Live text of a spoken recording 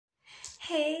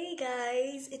Hey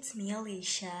guys, it's me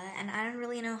Alisha, and I don't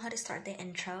really know how to start the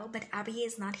intro, but Abby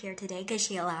is not here today because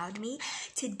she allowed me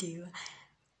to do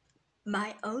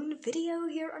my own video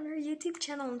here on her YouTube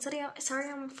channel. And sorry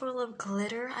I'm full of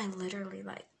glitter. I literally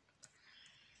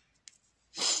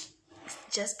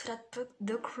just put up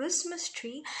the Christmas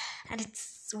tree, and it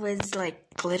was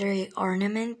like glittery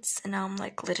ornaments, and now I'm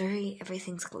like glittery,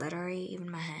 everything's glittery,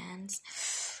 even my hands.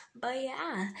 But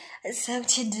yeah, so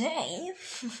today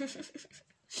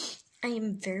I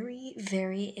am very,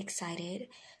 very excited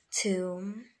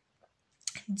to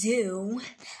do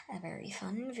a very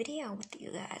fun video with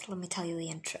you guys. Let me tell you the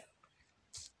intro.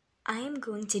 I am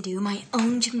going to do my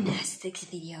own gymnastics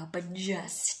video, but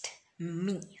just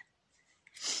me.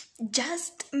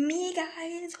 Just me,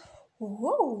 guys.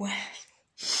 Whoa.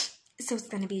 So it's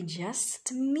gonna be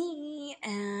just me,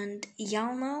 and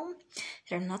y'all know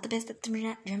that I'm not the best at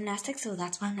gymnastics, so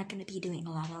that's why I'm not gonna be doing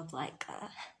a lot of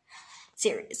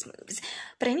serious moves.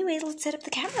 But anyways, let's set up the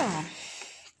camera.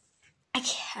 I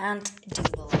can't do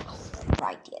the level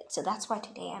right yet, so that's why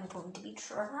today I'm going to be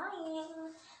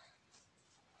trying.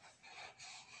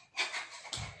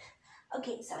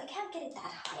 Okay, so I can't get it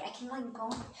that high. I can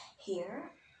go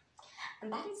here,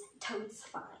 and that is totally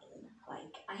fine.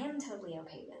 I am totally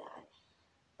okay with that.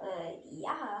 But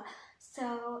yeah,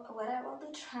 so what I will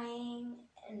be trying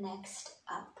next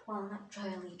up, well, not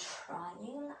really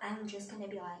trying, I'm just gonna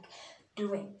be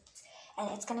doing it. And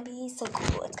it's gonna be so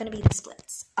cool. It's gonna be the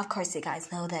splits. Of course, you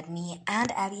guys know that me and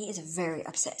Abby is very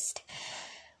obsessed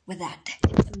with that.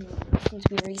 Since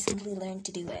we recently learned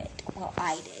to do it. Well,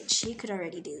 I did. She could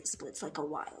already do the splits a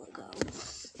while ago.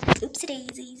 Oopsie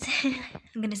daisies.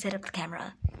 I'm gonna set up the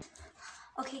camera.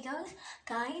 Okay,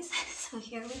 guys, so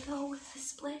here we go with the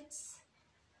splits.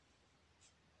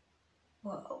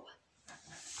 Whoa.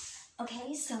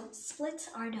 Okay, so splits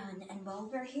are done, and while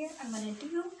we're here, I'm gonna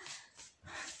do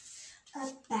a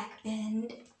back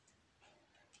bend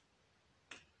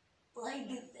like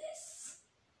this.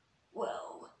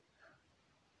 Whoa.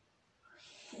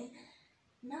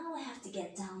 Now I have to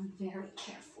get down very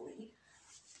carefully.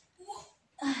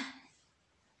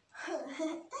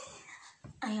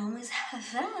 I almost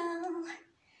fell,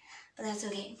 but that's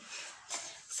okay.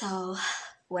 So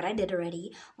what I did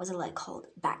already was a leg hold,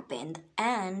 back bend,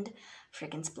 and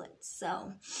freaking splits.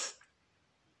 So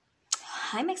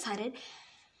I'm excited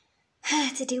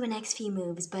to do the next few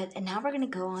moves, but now we're gonna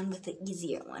go on with the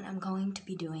easier one. I'm going to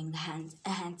be doing a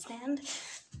handstand.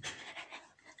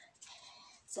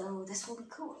 So this will be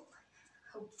cool,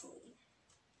 hopefully.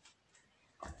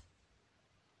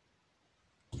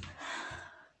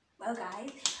 Well, guys,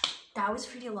 that was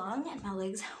pretty long, and my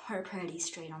legs were pretty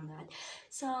straight on that.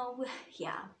 So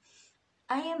yeah,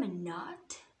 I am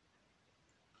not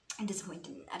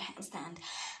disappointed in that handstand,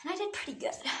 and I did pretty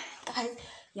good. Guys,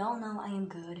 y'all know I am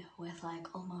good with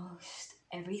almost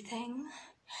everything,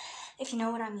 if you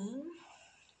know what I mean.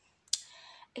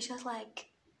 It's just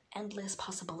endless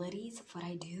possibilities of what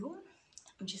I do.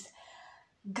 I'm just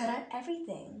good at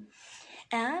everything.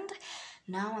 And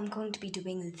now I'm going to be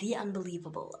doing the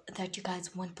unbelievable that you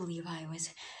guys won't believe I was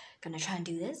gonna try and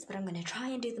do this, but I'm gonna try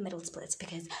and do the middle splits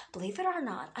because, believe it or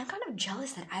not, I'm kind of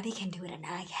jealous that Abby can do it and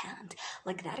I can't.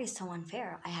 That is so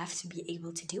unfair. I have to be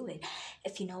able to do it,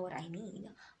 if you know what I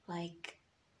mean.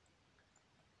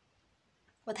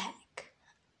 What the heck?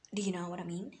 Do you know what I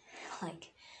mean?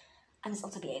 I'm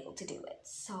supposed to be able to do it.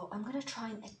 So I'm gonna try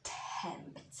and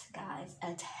attempt, guys.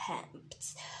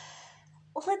 Attempt.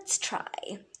 Let's try.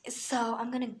 So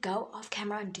I'm gonna go off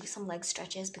camera and do some leg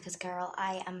stretches because, girl,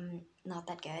 I am not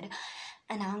that good.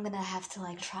 And now I'm gonna have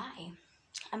to try.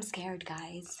 I'm scared,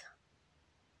 guys.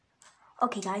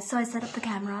 Okay, guys, so I set up the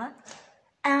camera.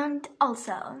 And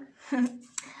also,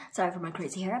 sorry for my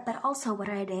crazy hair, but also what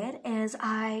I did is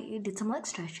I did some leg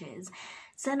stretches.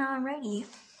 So now I'm ready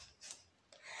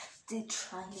to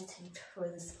try and attempt for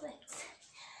the splits.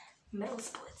 Middle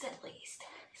splits, at least.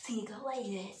 So you go like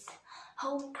this.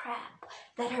 Holy crap,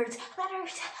 that hurts,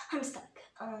 I'm stuck.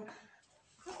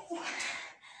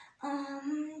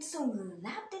 So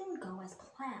that didn't go as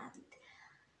planned,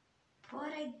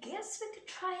 but I guess we could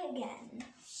try again.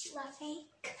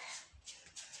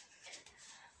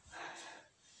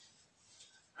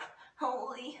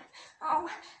 Holy, oh,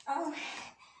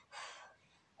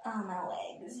 my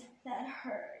legs, that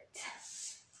hurt.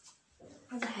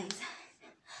 Guys,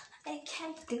 I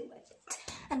can't do it.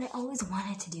 And I always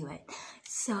wanted to do it,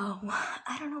 so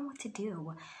I don't know what to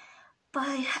do.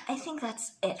 But I think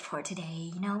that's it for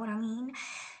today, you know what I mean?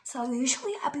 So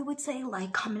usually Abby would say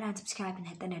comment, and subscribe, and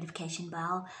hit the notification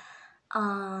bell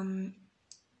to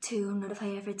notify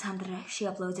every time that she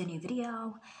uploads a new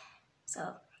video.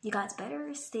 So you guys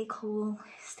better stay cool,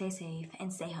 stay safe,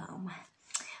 and stay home.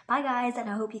 Bye guys, and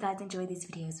I hope you guys enjoy these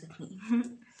videos with me.